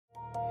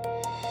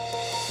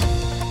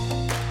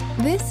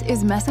This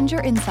is Messenger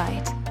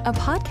Insight, a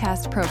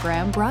podcast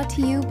program brought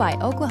to you by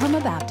Oklahoma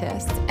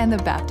Baptist and the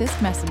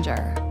Baptist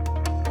Messenger.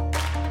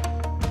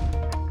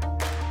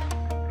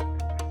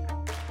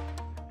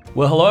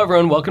 Well, hello,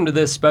 everyone. Welcome to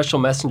this special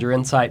Messenger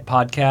Insight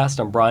podcast.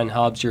 I'm Brian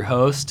Hobbs, your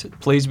host.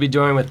 Pleased to be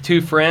joined with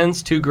two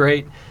friends, two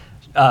great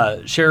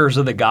sharers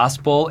of the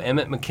gospel,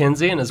 Emmett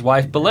McKenzie and his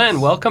wife,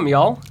 Belen. Welcome,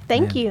 y'all.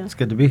 Thank you. It's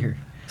good to be here.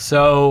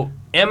 So,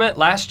 Emmett,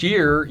 last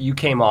year you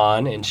came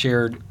on and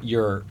shared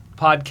your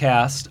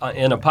podcast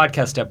in a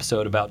podcast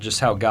episode about just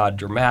how God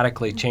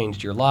dramatically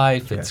changed your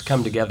life. It's Yes.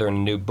 come together in a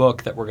new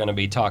book that we're going to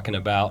be talking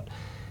about.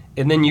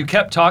 And then you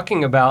kept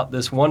talking about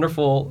this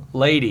wonderful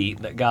lady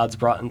that God's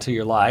brought into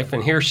your life,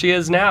 and here she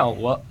is now.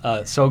 Well,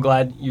 so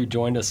glad you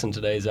joined us in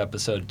today's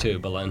episode too,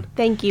 Belen.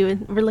 Thank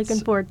you. We're looking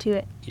forward to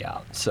it. Yeah.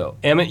 So,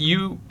 Emmett,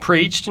 you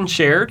preached and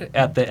shared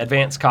at the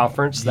Advanced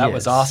Conference. That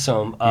was Yes.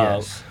 awesome.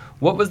 Yes.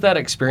 What was that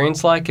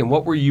experience like, and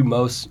what were you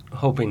most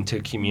hoping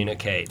to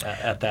communicate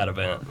at that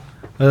event?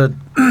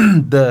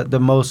 The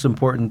most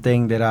important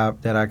thing that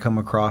I come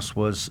across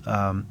was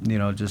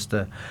just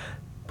the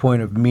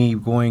point of me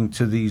going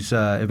to these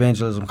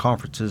evangelism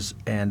conferences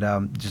and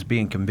just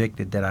being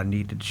convicted that I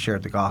needed to share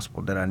the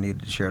gospel.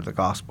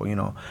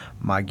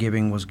 My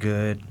giving was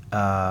good.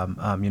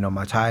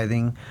 My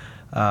tithing.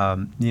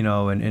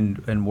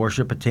 And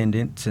worship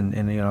attendance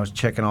and I was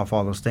checking off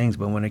all those things.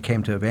 But when it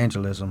came to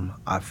evangelism,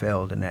 I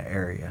failed in that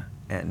area.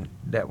 And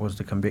that was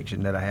the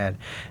conviction that I had.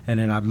 And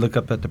then I'd look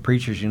up at the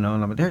preachers, and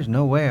I'm like, there's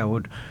no way I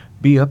would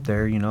be up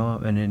there,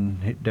 and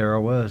then there I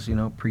was,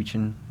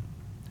 preaching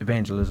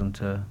evangelism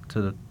to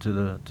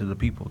the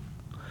people.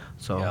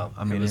 So, Yeah,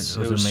 it was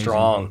it was amazing.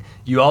 strong.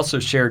 You also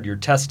shared your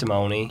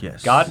testimony.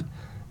 Yes.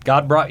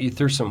 God brought you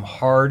through some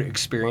hard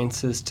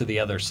experiences to the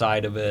other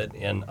side of it,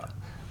 and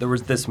there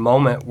was this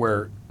moment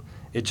where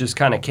it just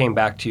kind of came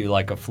back to you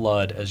like a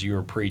flood as you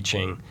were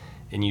preaching,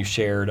 and you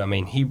shared.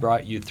 He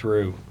brought you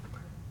through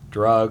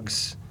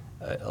drugs,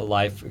 a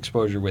life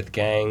exposure with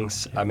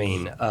gangs.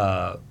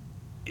 Yes.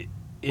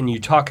 And you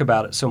talk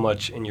about it so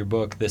much in your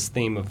book, this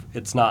theme of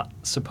it's not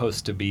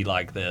supposed to be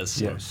like this.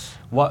 Yes.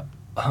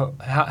 How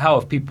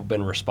have people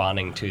been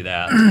responding to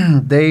that?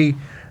 They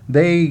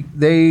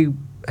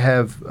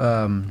have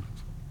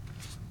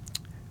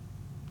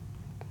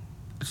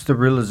it's the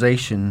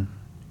realization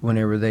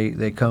whenever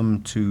they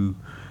come to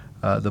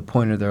the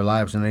point of their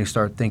lives and they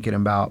start thinking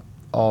about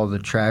all the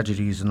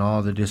tragedies and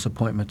all the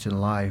disappointments in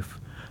life.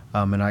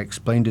 And I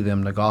explain to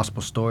them the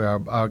gospel story.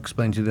 I'll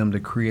explain to them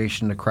the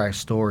creation of Christ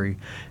story.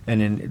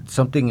 And then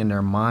something in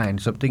their mind,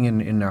 something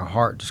in their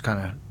heart just kind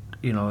of,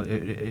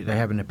 they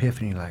have an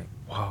epiphany like,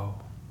 whoa,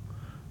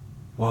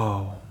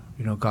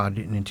 God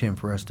didn't intend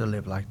for us to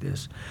live like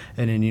this.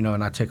 And then,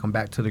 and I take them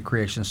back to the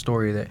creation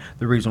story that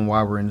the reason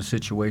why we're in the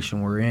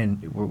situation we're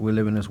in, we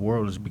live in this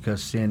world is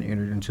because sin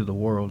entered into the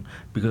world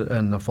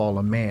and the fall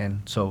of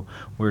man. So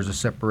there's a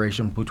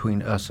separation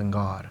between us and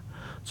God.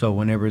 So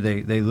whenever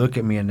they look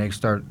at me and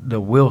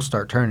the wheels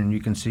start turning, you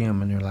can see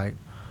them and they're like,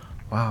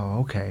 wow,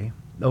 okay.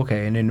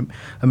 And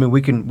then,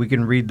 we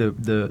can read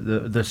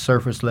the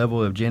surface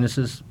level of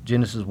Genesis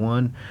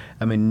 1.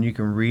 You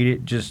can read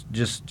it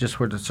just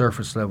for the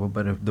surface level.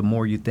 But the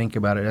more you think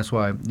about it, that's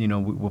why,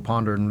 we'll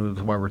ponder, and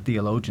that's why we're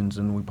theologians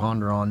and we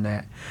ponder on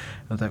that.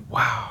 And it's like,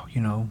 wow,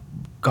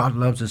 God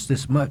loves us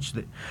this much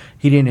that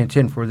he didn't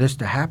intend for this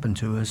to happen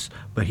to us,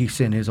 but he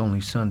sent his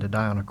only son to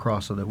die on a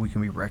cross so that we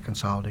can be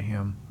reconciled to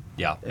him.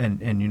 Yeah.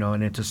 And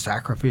it's a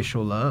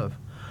sacrificial love.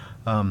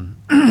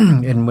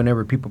 And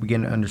whenever people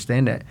begin to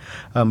understand that,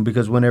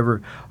 because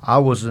whenever I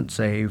wasn't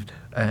saved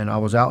and I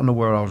was out in the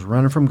world, I was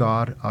running from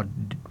God, I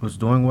was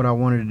doing what I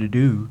wanted to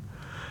do,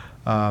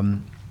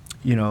 and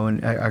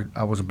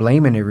I was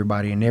blaming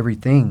everybody and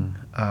everything.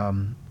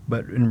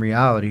 But in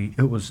reality,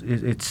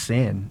 it's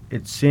sin.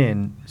 It's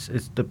sin.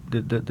 It's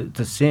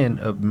the sin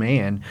of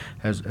man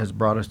has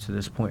brought us to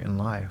this point in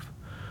life.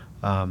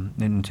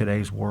 In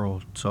today's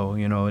world. So,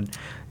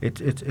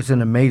 it's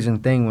an amazing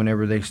thing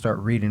whenever they start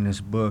reading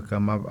this book.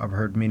 I've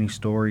heard many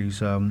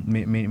stories.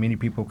 Many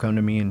people come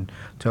to me and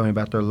tell me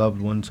about their loved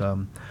ones.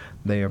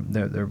 They're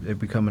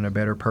becoming a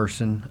better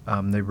person.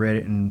 They read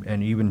it,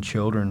 and even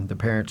children, the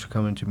parents are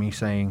coming to me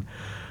saying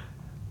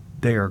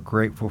they are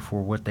grateful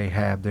for what they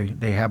have.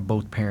 They have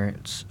both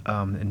parents.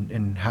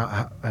 And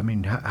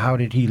how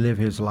did he live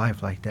his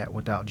life like that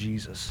without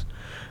Jesus?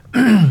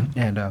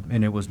 And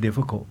it was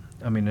difficult.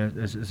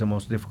 It's the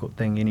most difficult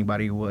thing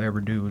anybody will ever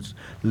do is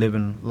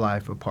living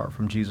life apart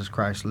from Jesus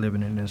Christ,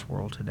 living in this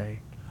world today.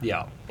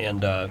 Yeah,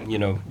 and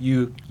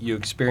you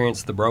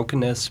experienced the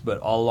brokenness, but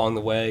all along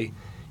the way,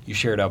 you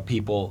shared how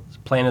people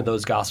planted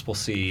those gospel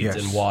seeds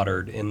Yes. and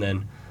watered, and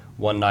then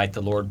one night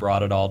the Lord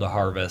brought it all to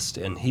harvest,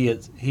 and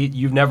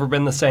you've never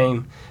been the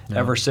same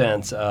ever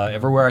since.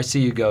 Everywhere I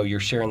see you go, you're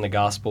sharing the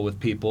gospel with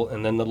people,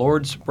 and then the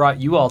Lord's brought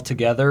you all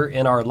together.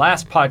 In our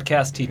last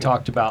podcast, he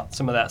talked about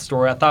some of that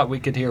story. I thought we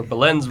could hear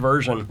Belen's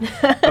version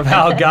of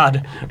how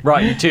God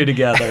brought you two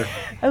together.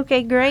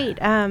 Okay, great.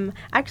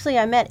 Actually,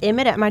 I met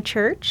Emmett at my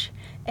church,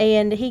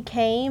 And he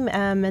came,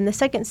 and the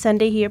second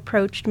Sunday he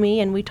approached me,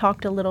 and we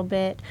talked a little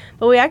bit.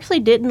 But we actually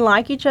didn't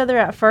like each other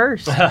at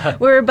first.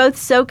 We were both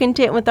so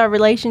content with our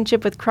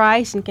relationship with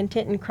Christ and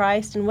content in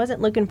Christ and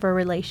wasn't looking for a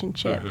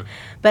relationship.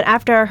 But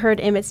after I heard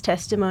Emmett's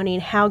testimony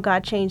and how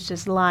God changed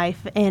his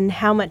life and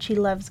how much he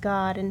loves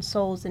God and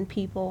souls and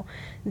people,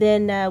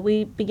 then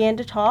we began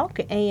to talk,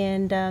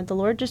 and the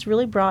Lord just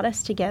really brought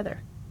us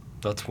together.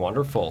 That's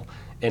wonderful.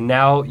 And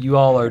now you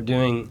all are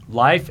doing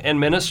life and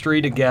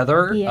ministry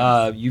together.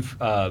 Yes. You've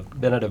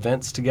been at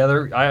events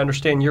together. I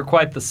understand you're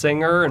quite the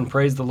singer and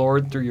praise the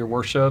Lord through your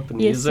worship and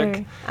Yes, music.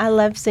 sir. I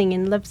love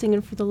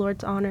singing for the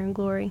Lord's honor and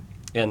glory.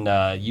 And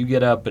you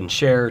get up and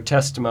share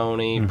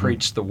testimony,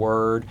 preach the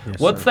word. Yes,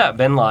 What's sir. that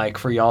been like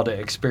for y'all to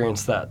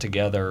experience that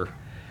together?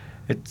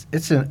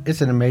 It's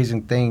an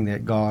amazing thing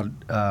that God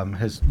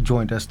has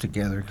joined us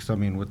together. Because I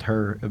mean, with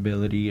her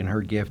ability and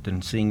her gift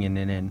and singing,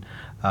 and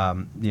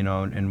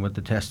and with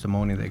the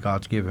testimony that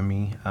God's given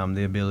me,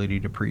 the ability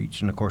to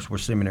preach, and of course we're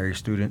seminary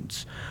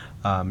students,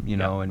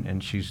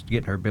 and she's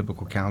getting her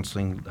biblical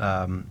counseling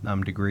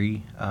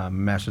degree,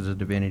 Master's of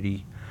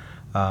Divinity,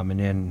 and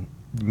then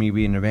me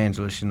being an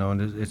evangelist,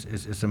 and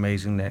it's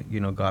amazing that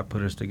God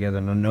put us together,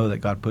 and I know that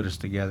God put us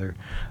together.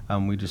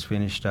 We just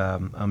finished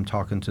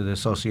talking to the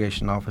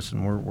association office,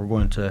 and we're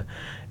going to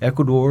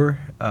Ecuador,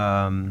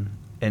 and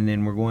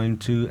then we're going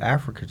to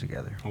Africa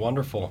together.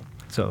 Wonderful.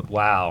 So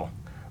Wow.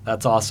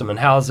 That's awesome. And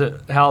how's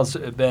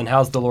it been?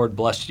 How's the Lord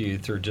blessed you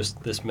through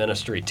just this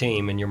ministry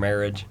team and your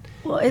marriage?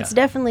 Well, it's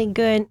definitely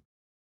good.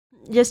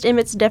 Just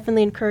Emmett's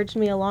definitely encouraged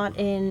me a lot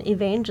in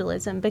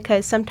evangelism,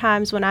 because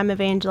sometimes when I'm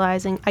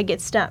evangelizing, I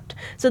get stumped.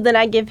 So then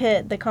I give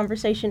the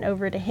conversation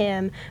over to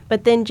him.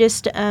 But then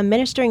just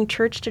ministering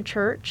church to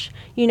church,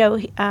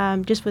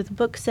 just with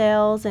book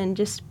sales and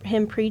just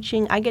him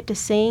preaching, I get to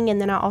sing,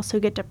 and then I also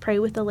get to pray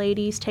with the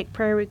ladies, take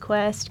prayer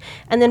requests,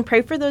 and then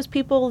pray for those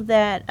people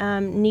that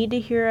need to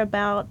hear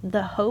about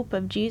the hope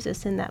of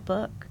Jesus in that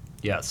book.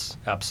 Yes,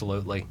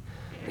 absolutely.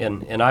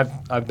 And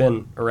I've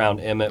been around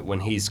Emmett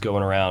when he's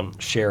going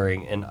around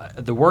sharing, and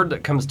the word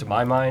that comes to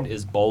my mind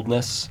is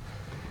boldness.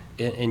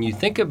 And you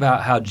think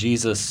about how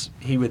Jesus,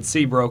 he would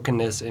see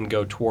brokenness and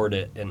go toward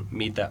it and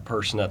meet that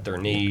person at their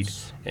need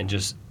and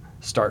just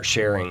start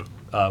sharing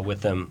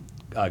with them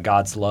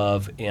God's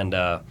love. And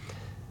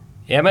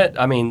Emmett,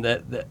 I mean,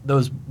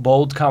 those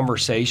bold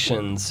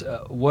conversations,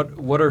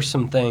 what are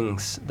some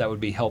things that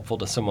would be helpful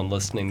to someone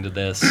listening to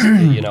this?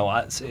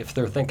 If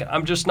they're thinking,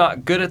 I'm just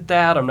not good at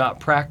that, I'm not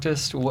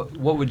practiced, what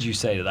would you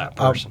say to that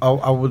person?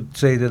 I would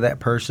say to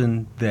that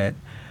person that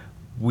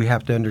we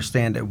have to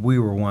understand that we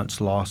were once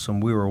lost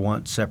and we were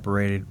once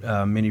separated.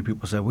 Many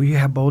people say, well, you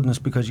have boldness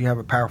because you have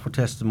a powerful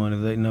testimony.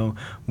 They know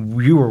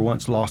you were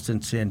once lost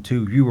in sin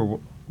too. You were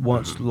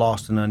once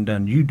lost and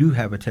undone. You do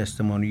have a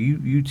testimony.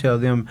 You tell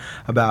them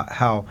about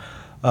how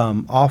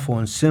awful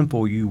and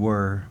sinful you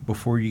were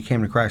before you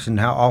came to Christ, and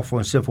how awful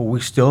and sinful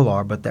we still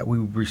are, but that we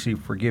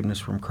received forgiveness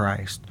from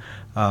Christ.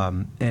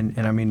 And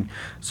I mean,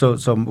 so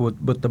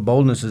with the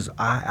boldness is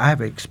I have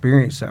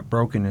experienced that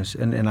brokenness,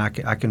 and I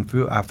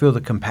feel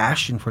the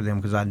compassion for them,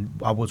 because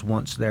I was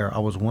once there. I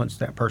was once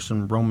that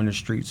person roaming the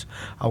streets.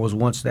 I was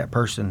once that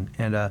person,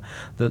 and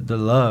the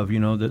love,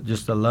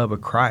 just the love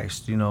of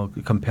Christ,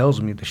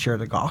 compels me to share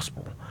the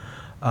gospel.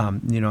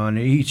 And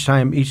each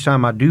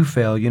time I do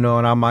fail,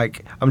 and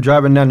I'm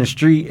driving down the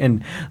street,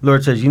 and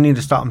Lord says, you need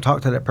to stop and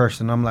talk to that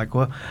person. I'm like,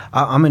 well,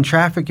 I'm in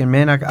traffic, and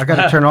man, I got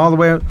to turn all the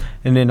way up,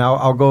 and then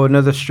I'll go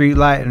another street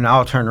light, and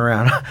I'll turn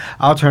around.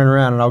 I'll turn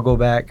around, and I'll go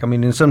back. I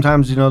mean, and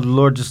sometimes, the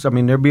Lord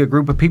there'll be a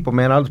group of people,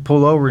 man, I'll just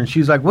pull over, and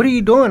she's like, what are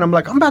you doing? I'm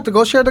like, I'm about to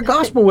go share the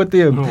gospel with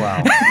them.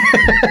 Wow.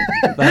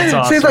 That's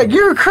awesome. She's like,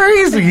 you're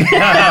crazy.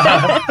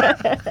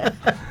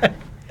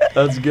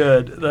 That's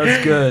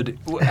good.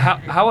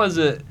 How is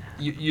it?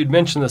 You'd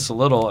mentioned this a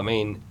little. I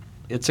mean,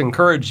 it's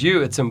encouraged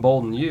you, it's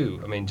emboldened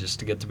you. I mean, just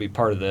to get to be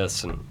part of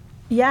this and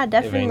Yeah,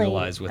 definitely.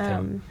 evangelize with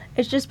him.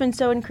 It's just been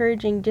so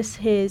encouraging, just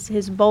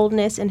his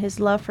boldness and his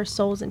love for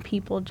souls and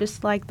people,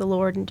 just like the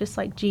Lord and just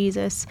like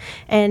Jesus.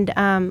 And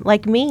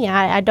like me,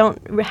 I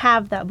don't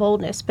have that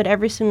boldness, but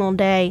every single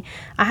day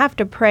I have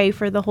to pray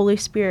for the Holy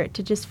Spirit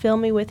to just fill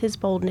me with his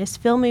boldness,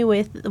 fill me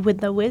with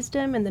the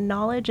wisdom and the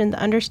knowledge and the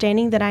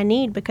understanding that I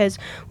need, because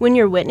when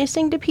you're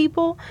witnessing to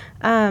people,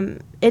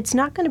 it's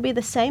not going to be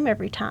the same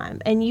every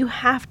time. And you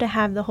have to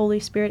have the Holy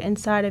Spirit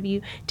inside of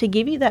you to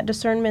give you that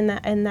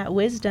discernment and that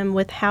wisdom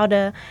with how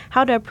to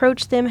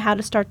approach them, how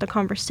to start the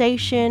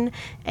conversation,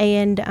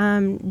 and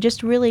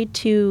just really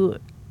to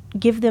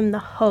give them the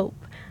hope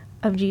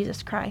of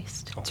Jesus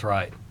Christ. That's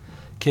right.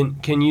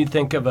 Can you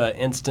think of an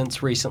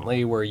instance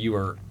recently where you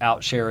were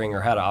out sharing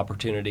or had an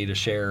opportunity to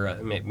share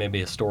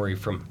maybe a story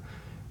from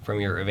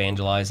your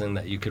evangelizing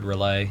that you could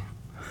relay?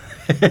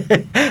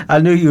 I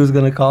knew you was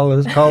going to call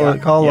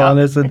on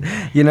us, and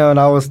and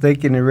I was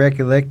thinking and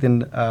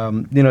recollecting,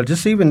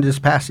 just even this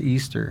past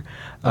Easter,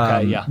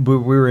 we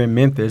were in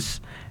Memphis,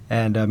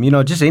 and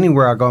just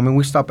anywhere I go, I mean,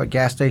 we stop at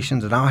gas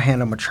stations, and I'll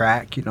hand them a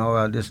tract,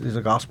 this is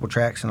a gospel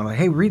tracts, and I'm like,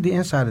 hey, read the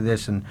inside of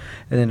this, and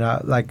then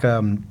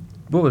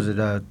what was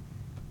it?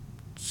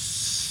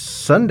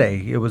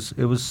 Sunday. It was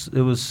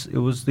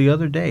the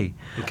other day.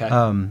 Okay.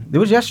 It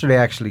was yesterday,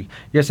 actually.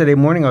 Yesterday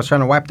morning, I was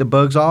trying to wipe the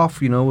bugs off,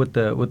 with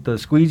the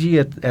squeegee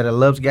at a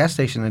Love's gas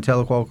station in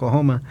Tahlequah,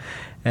 Oklahoma.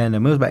 And it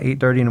was about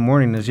 8:30 in the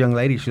morning. This young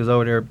lady, she was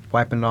over there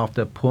wiping off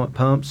the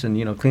pumps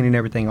and cleaning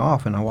everything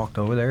off. And I walked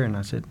over there and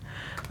I said,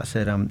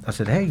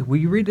 hey, will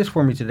you read this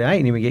for me today? I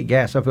didn't even get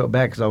gas. I felt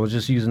bad because I was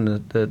just using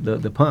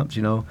the pumps,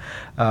 or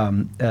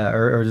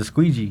the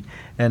squeegee.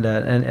 And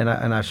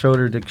I showed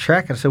her the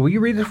track. I said, will you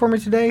read this for me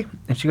today?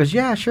 And she goes,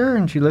 yeah, sure.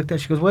 And she looked at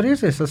it. She goes, what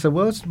is this? I said,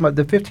 well, it's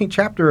the 15th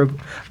chapter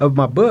of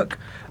my book.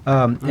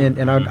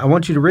 And I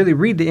want you to really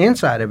read the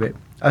inside of it.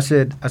 I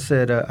said,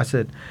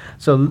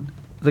 so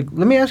let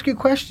me ask you a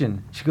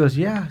question. She goes,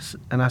 yes.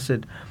 And I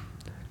said,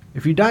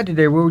 if you died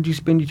today, where would you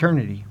spend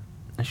eternity?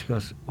 And she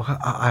goes, well,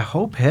 I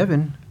hope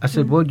heaven. I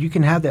said, well, you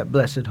can have that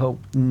blessed hope.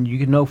 And you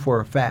can know for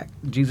a fact.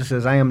 Jesus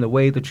says, I am the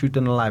way, the truth,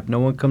 and the life. No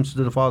one comes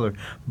to the Father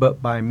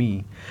but by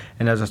me.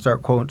 And as I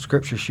start quoting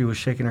scripture, she was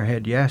shaking her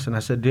head, yes. And I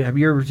said, have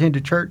you ever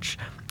attended church?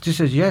 She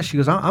says, yes. She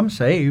goes, I'm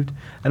saved.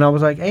 And I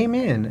was like,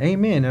 amen,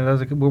 amen. And I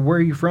was like, well, where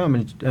are you from?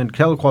 And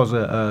Tahlequah's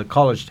a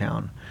college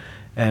town.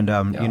 And,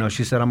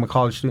 she said, I'm a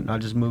college student. I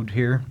just moved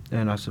here.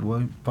 And I said,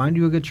 well, find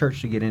you a good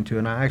church to get into.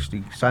 And I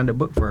actually signed a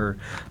book for her.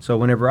 So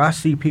whenever I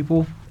see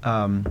people,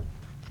 I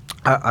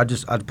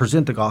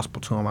present the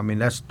gospel to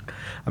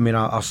them.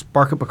 I'll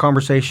spark up a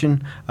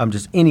conversation,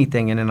 just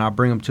anything. And then I'll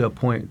bring them to a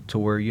point to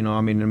where,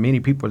 many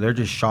people, they're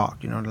just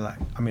shocked. They're like,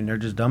 they're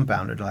just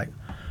dumbfounded. Like,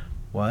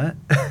 what?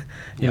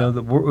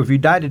 If you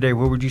died today,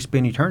 where would you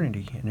spend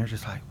eternity? And they're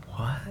just like,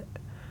 what?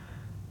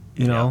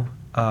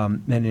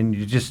 And then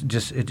it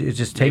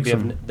just takes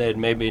them. They'd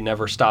maybe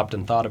never stopped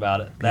and thought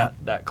about it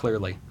that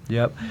clearly.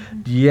 Yep.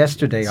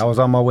 Yesterday, I was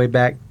on my way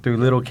back through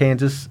Little,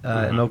 Kansas,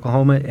 in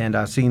Oklahoma, and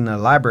I seen the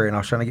library, and I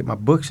was trying to get my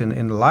books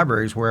in the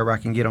libraries wherever I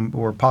can get them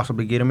or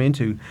possibly get them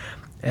into.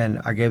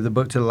 And I gave the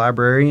book to the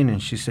librarian, and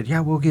she said,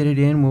 "Yeah, we'll get it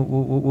in.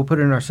 We'll put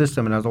it in our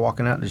system." And I was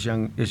walking out,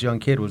 and this young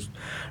kid was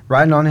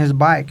riding on his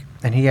bike,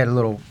 and he had a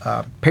little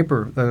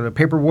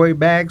paperweight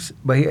bags,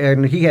 but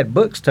he had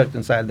books tucked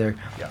inside there.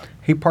 Yeah.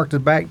 He parked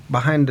his bike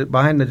behind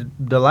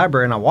the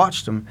library, and I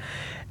watched him.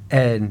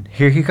 And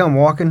here he come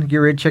walking, get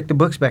ready to check the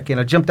books back in.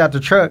 I jumped out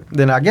the truck.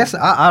 Then I guess,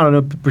 I don't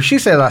know, but she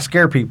said I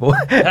scare people.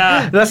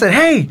 And I said,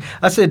 hey,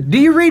 do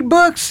you read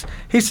books?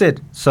 He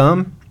said,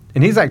 some.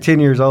 And he's like 10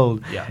 years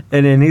old. Yeah.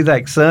 And then he's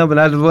like, some. And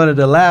I just wanted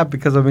to laugh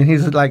because,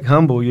 he's like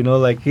humble,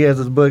 like he has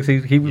his books. He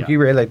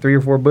read like 3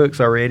 or 4 books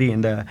already.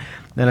 And then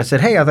I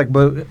said, hey, I was like,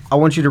 but I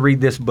want you to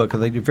read this book.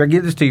 Like, if I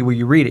give this to you, will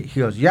you read it?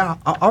 He goes, yeah,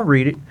 I'll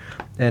read it.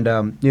 And,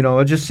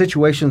 just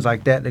situations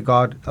like that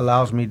God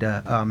allows me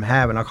to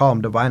have. And I call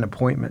them divine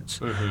appointments.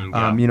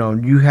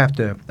 You have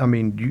to,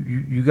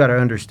 you got to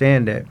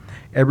understand that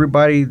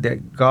everybody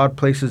that God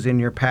places in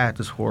your path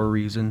is for a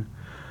reason.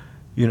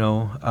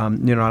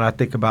 And I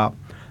think about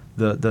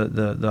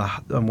the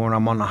when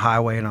I'm on the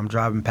highway and I'm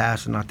driving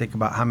past, and I think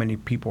about how many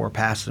people are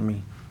passing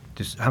me,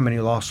 just how many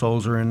lost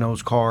souls are in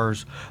those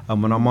cars.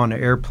 When I'm on the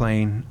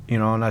airplane,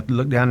 and I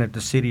look down at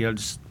the city, I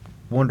just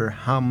wonder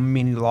how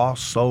many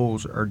lost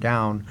souls are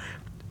down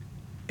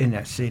in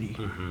that city.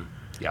 Mm-hmm.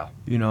 Yeah.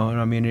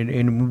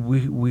 And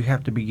we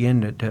have to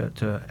begin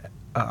to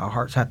our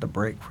hearts have to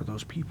break for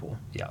those people.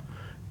 Yeah.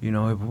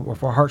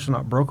 If our hearts are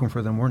not broken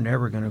for them, we're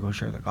never going to go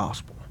share the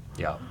gospel.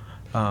 Yeah.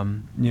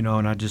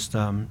 And I just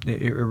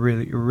it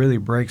really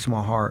breaks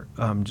my heart,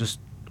 just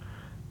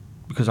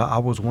because I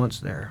was once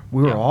there.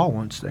 We were all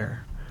once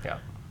there. Yeah.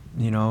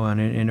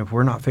 And if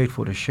we're not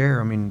faithful to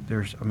share,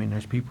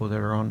 there's people that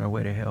are on their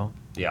way to hell.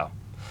 Yeah.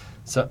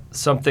 So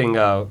something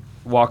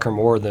Walker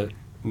Moore, the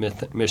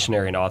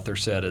missionary and author,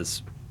 said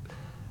is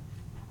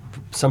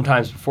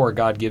sometimes before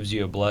God gives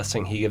you a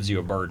blessing, He gives you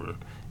a burden.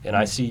 And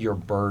I see your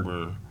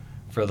burden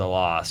for the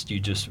lost. You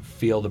just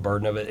feel the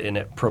burden of it, and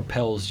it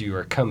propels you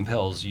or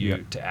compels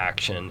you to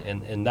action,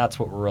 and that's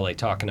what we're really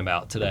talking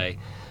about today.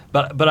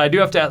 But I do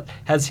have to ask,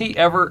 has he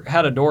ever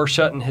had a door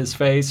shut in his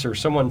face or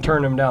someone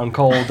turn him down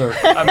cold? Or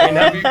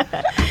have you?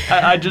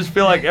 I just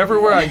feel like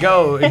everywhere I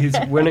go, he's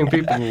winning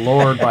people to the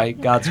Lord by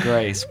God's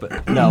grace.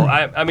 But no,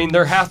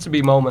 there has to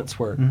be moments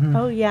where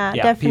Oh yeah,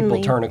 definitely.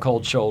 people turn a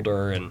cold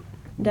shoulder and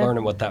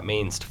learning what that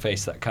means to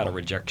face that kind of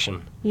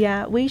rejection.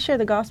 Yeah, we share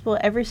the gospel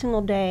every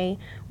single day,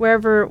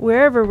 wherever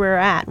we're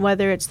at,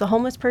 whether it's the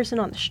homeless person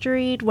on the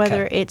street,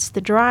 whether it's the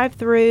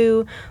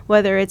drive-through,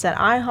 whether it's at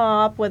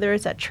IHOP, whether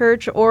it's at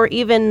church, or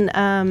even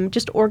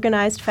just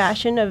organized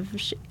fashion of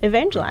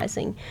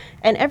evangelizing.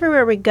 And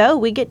everywhere we go,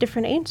 we get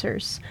different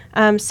answers.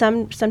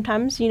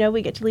 Sometimes,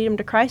 we get to lead them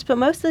to Christ, but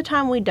most of the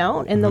time we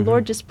don't, and the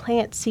Lord just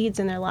plants seeds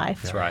in their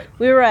life. That's right.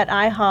 We were at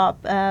IHOP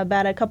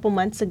about a couple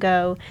months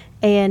ago,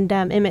 and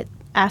Emmett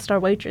asked our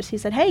waitress, he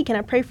said, hey, can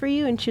I pray for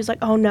you? And she was like,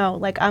 oh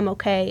no, I'm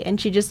okay. And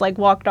she just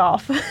walked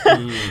off.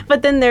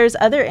 But then there's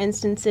other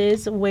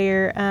instances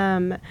where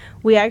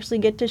we actually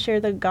get to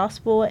share the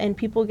gospel and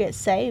people get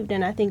saved.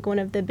 And I think one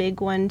of the big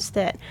ones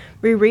that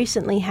we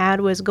recently had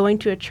was going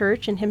to a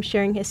church and him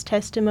sharing his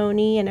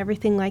testimony and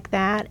everything like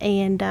that.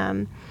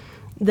 And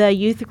the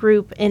youth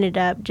group ended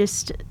up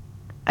just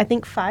I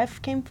think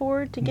 5 came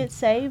forward to get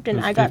saved, and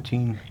It was I got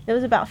 15. it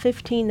was about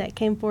 15 that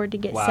came forward to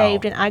get Wow.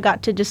 saved, and I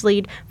got to just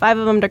lead 5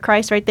 of them to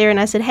Christ right there. And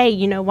I said, hey,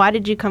 why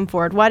did you come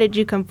forward? Why did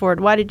you come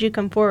forward? Why did you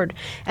come forward?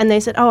 And they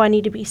said, oh, I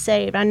need to be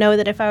saved. I know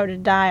that if I were to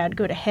die, I'd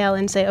go to hell.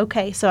 And say,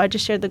 okay. So I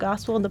just shared the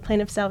gospel and the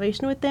plan of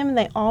salvation with them, and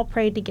they all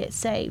prayed to get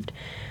saved.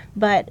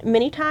 But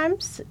many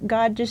times,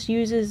 God just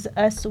uses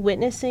us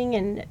witnessing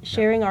and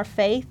sharing our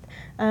faith.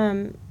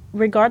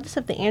 Regardless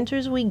of the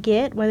answers we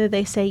get, whether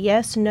they say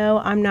yes, no,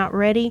 I'm not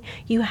ready,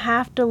 you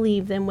have to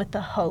leave them with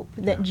the hope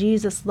that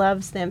Jesus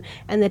loves them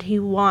and that he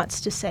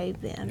wants to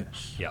save them.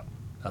 Yep,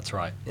 that's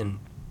right. And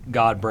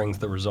God brings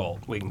the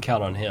result. We can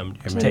count on him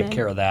to Amen. take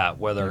care of that,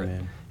 whether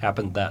it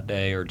happened that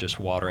day or just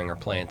watering or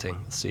planting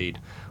the seed.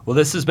 Well,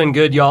 this has been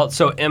good, y'all.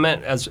 So,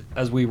 Emmett, as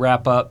we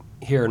wrap up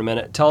here in a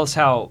minute, tell us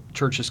how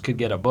churches could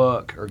get a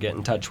book or get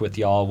in touch with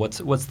y'all.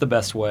 What's the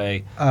best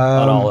way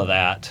on all of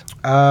that?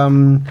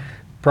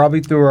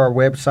 Probably through our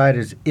website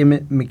is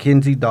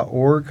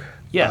emmettmckenzie.org.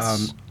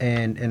 Yes.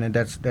 And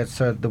that's the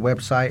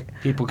website.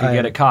 People can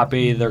get a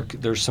copy.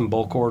 There's some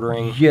bulk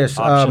ordering Yes.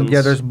 options.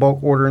 There's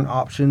bulk ordering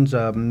options.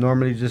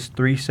 Normally just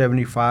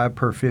 $3.75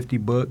 per 50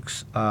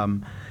 books.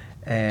 And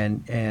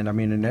I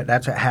mean, and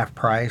that's at half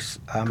price.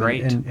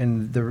 Great.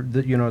 And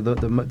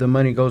the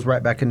money goes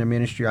right back into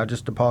ministry. I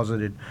just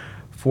deposited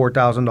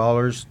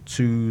 $4,000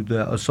 to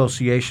the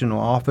associational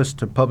office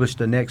to publish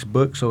the next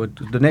book. So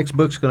the next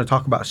book's going to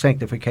talk about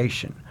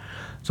sanctification.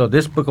 So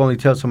this book only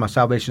tells my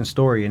salvation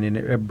story, and then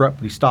it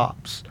abruptly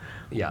stops.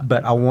 Yeah.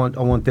 But I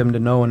want them to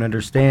know and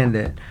understand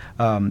that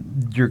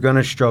you're going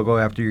to struggle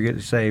after you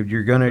get saved.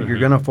 You're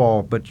gonna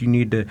fall, but you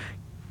need to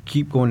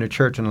keep going to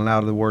church and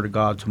allow the Word of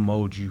God to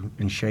mold you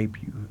and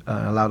shape you.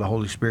 Allow the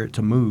Holy Spirit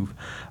to move.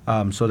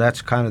 So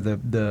that's kind of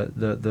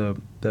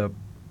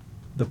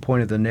the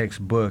point of the next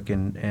book,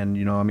 and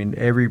I mean,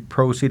 every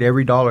proceed,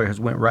 every dollar has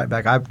went right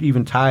back. I've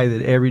even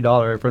tithed every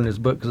dollar from this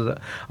book because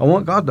I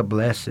want God to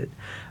bless it.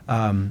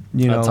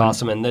 That's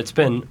awesome, and it's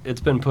been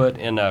put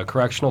in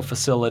correctional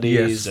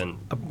facilities Yes. and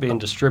being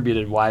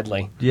distributed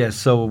widely. Yes,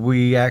 so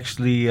we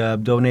actually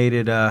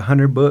donated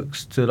 100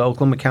 books to the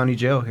Oklahoma County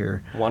Jail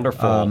here.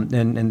 Wonderful.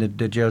 And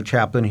the jail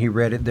chaplain, he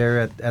read it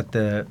there at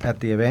the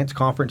advanced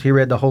conference. He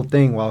read the whole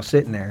thing while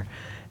sitting there.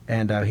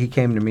 And he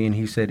came to me and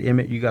he said,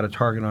 Emmett, you got a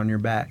target on your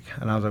back.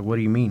 And I was like, what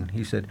do you mean?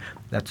 He said,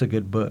 that's a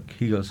good book.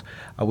 He goes,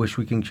 I wish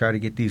we can try to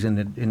get these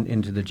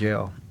into the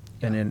jail.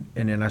 And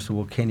then I said,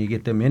 well, can you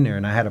get them in there?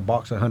 And I had a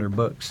box of 100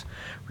 books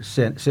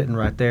sitting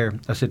right there.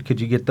 I said, could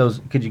you get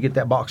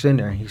that box in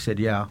there? And he said,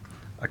 yeah.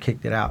 I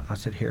kicked it out. I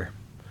said, here.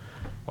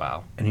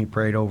 Wow. And he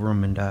prayed over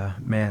them, and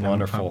man,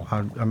 wonderful.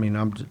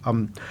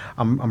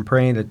 I'm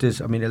praying that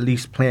this, at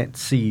least plant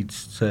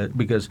seeds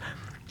because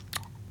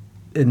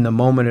in the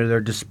moment of their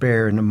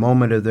despair, in the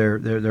moment of their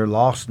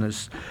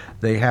lostness,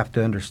 they have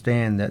to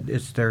understand that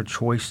it's their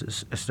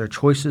choices. It's their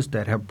choices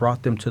that have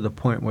brought them to the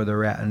point where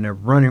they're at, and they're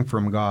running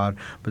from God.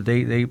 But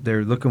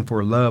they're looking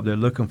for love. They're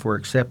looking for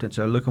acceptance.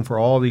 They're looking for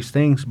all these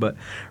things. But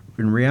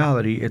in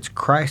reality, it's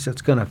Christ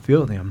that's going to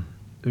fill them.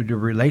 The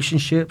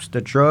relationships, the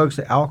drugs,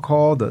 the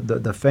alcohol,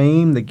 the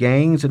fame, the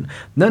gangs, and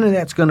none of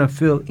that's going to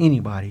fill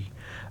anybody.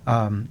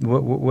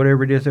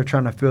 Whatever it is they're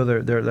trying to fill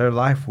their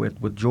life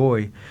with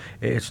joy,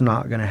 it's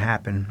not going to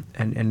happen.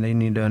 And they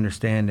need to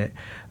understand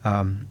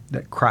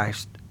that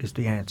Christ is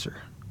the answer.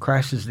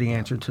 Christ is the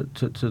answer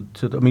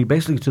to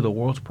basically to the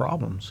world's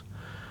problems.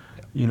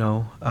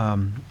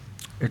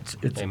 It's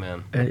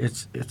Amen.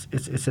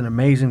 It's an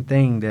amazing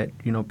thing that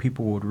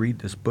people would read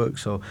this book.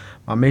 So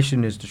my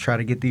mission is to try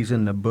to get these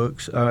in the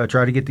books,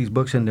 try to get these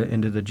books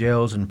into the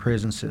jails and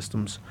prison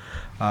systems.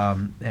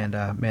 Man,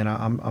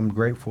 I'm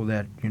grateful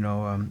that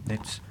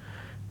it's.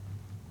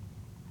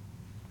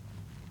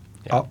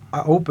 Yeah.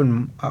 I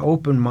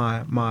opened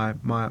my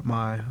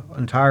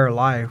entire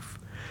life,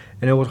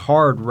 and it was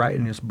hard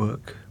writing this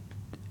book,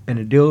 and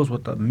it deals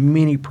with the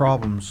many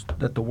problems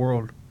that the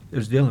world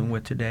is dealing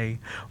with today,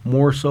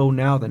 more so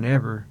now than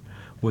ever,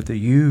 with the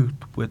youth,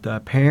 with the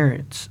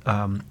parents,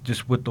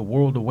 just with the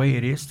world the way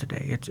it is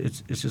today.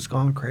 It's just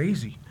gone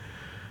crazy.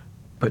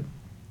 But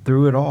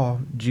through it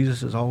all,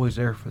 Jesus is always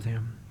there for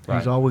them. Right.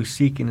 He's always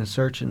seeking and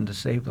searching to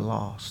save the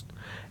lost.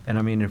 And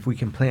I mean, if we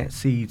can plant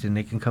seeds and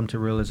they can come to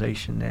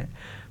realization that,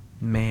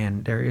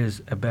 man, there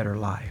is a better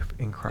life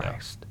in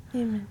Christ.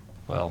 Yeah. Amen.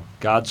 Well,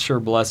 God's sure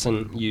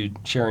blessing you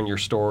sharing your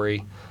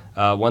story.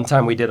 One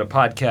time we did a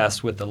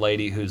podcast with a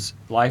lady whose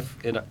life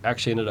it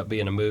actually ended up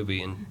being a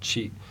movie, and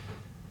she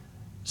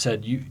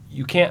said,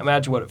 you can't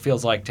imagine what it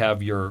feels like to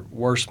have your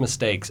worst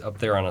mistakes up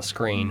there on a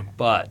screen,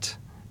 but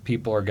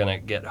people are going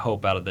to get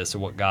hope out of this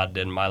of what God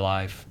did in my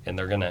life, and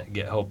they're going to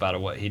get hope out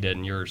of what he did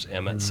in yours,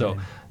 Emmett. So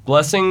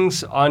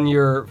blessings on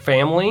your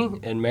family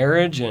and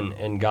marriage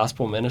and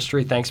gospel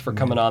ministry. Thanks for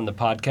coming on the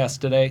podcast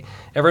today.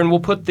 Everyone,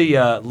 we'll put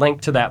the link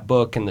to that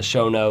book in the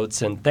show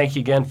notes. And thank you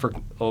again for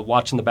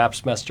watching the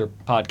Baptist Messenger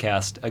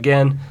podcast.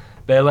 Again,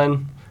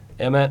 Balin,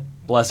 Emmett,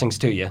 blessings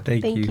to you.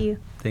 Thank you. you.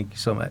 Thank you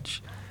so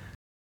much.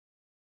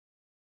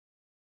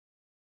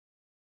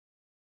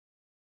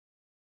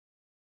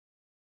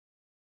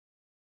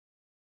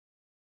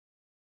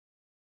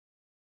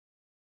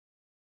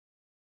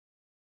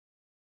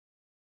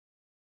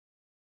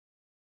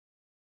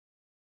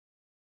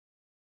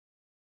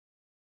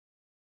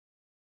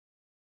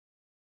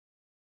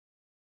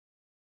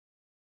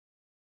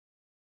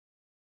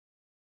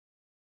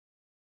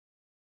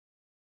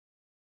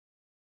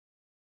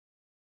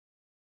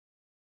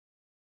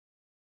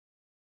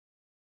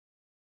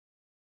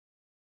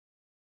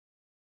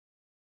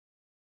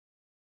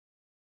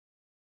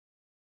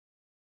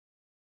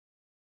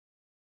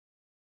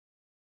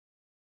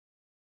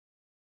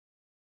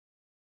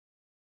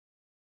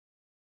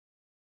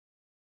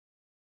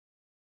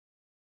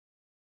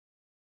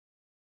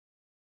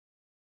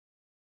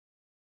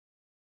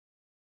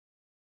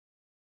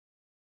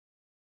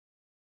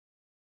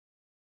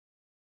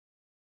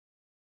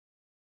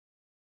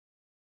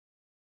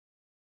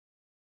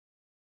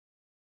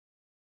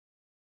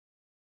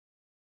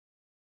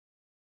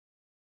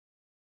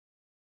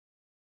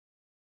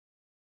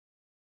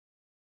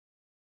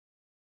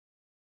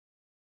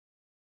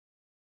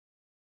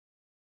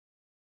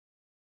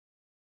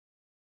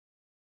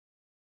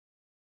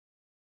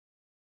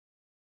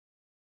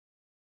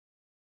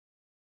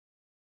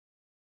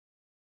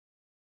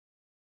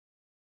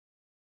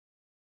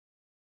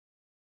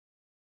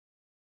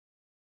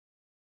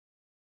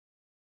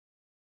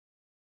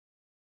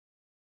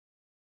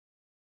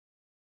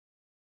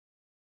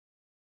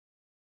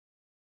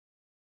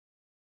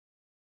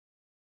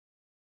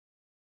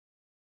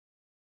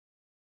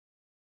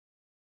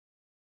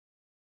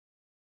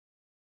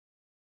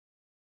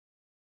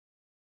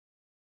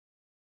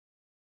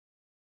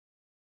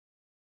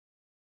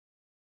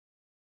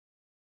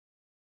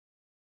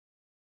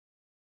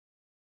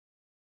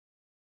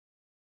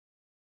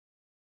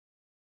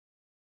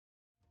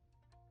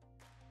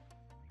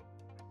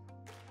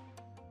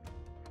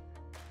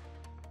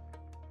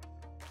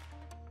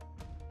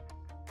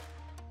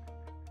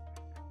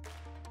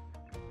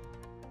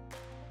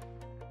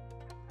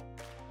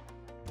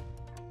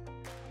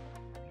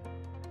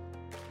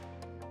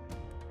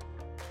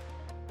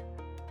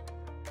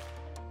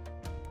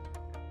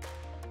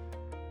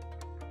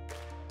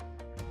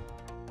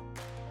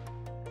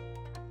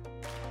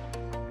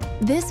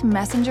 This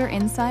Messenger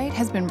Insight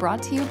has been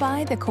brought to you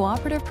by the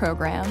Cooperative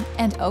Program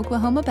and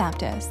Oklahoma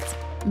Baptists.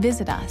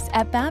 Visit us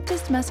at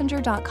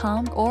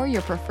baptistmessenger.com or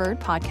your preferred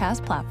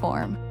podcast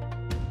platform.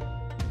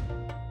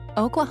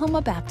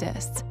 Oklahoma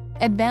Baptists,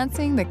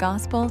 advancing the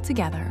gospel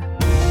together.